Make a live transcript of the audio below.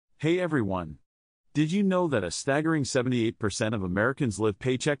Hey everyone! Did you know that a staggering 78% of Americans live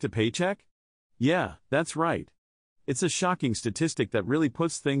paycheck to paycheck? Yeah, that's right. It's a shocking statistic that really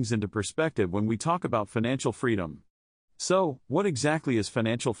puts things into perspective when we talk about financial freedom. So, what exactly is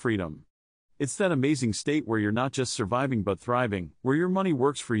financial freedom? It's that amazing state where you're not just surviving but thriving, where your money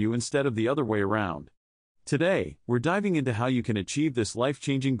works for you instead of the other way around. Today, we're diving into how you can achieve this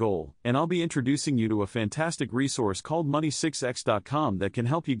life-changing goal, and I'll be introducing you to a fantastic resource called Money6x.com that can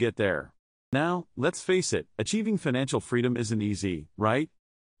help you get there. Now, let's face it, achieving financial freedom isn't easy, right?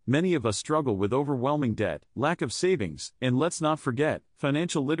 Many of us struggle with overwhelming debt, lack of savings, and let's not forget,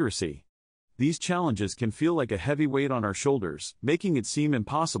 financial literacy. These challenges can feel like a heavy weight on our shoulders, making it seem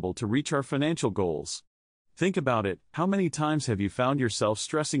impossible to reach our financial goals. Think about it, how many times have you found yourself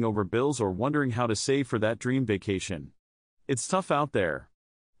stressing over bills or wondering how to save for that dream vacation? It's tough out there.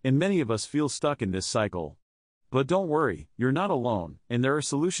 And many of us feel stuck in this cycle. But don't worry, you're not alone, and there are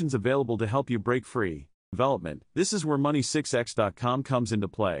solutions available to help you break free. Development. This is where Money6x.com comes into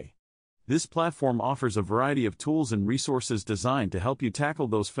play. This platform offers a variety of tools and resources designed to help you tackle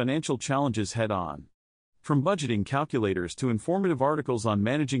those financial challenges head-on. From budgeting calculators to informative articles on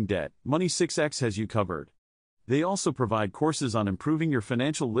managing debt, Money6x has you covered. They also provide courses on improving your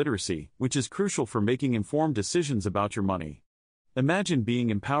financial literacy, which is crucial for making informed decisions about your money. Imagine being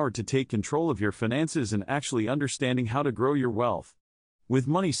empowered to take control of your finances and actually understanding how to grow your wealth. With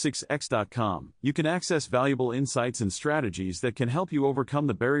Money6x.com, you can access valuable insights and strategies that can help you overcome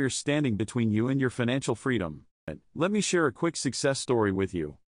the barriers standing between you and your financial freedom. Let me share a quick success story with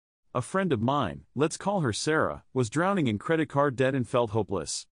you. A friend of mine, let's call her Sarah, was drowning in credit card debt and felt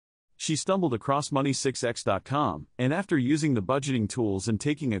hopeless. She stumbled across Money6x.com, and after using the budgeting tools and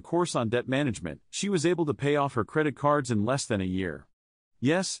taking a course on debt management, she was able to pay off her credit cards in less than a year.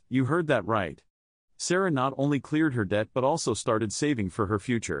 Yes, you heard that right. Sarah not only cleared her debt but also started saving for her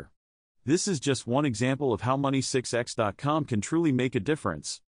future. This is just one example of how Money6x.com can truly make a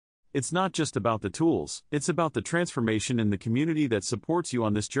difference. It's not just about the tools, it's about the transformation in the community that supports you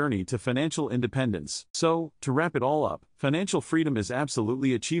on this journey to financial independence. So, to wrap it all up, financial freedom is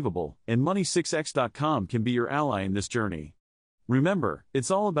absolutely achievable, and Money6x.com can be your ally in this journey. Remember,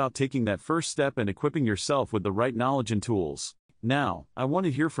 it's all about taking that first step and equipping yourself with the right knowledge and tools. Now, I want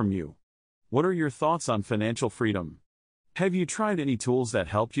to hear from you. What are your thoughts on financial freedom? Have you tried any tools that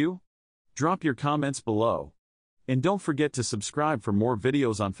helped you? Drop your comments below. And don't forget to subscribe for more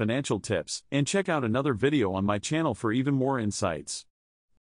videos on financial tips, and check out another video on my channel for even more insights.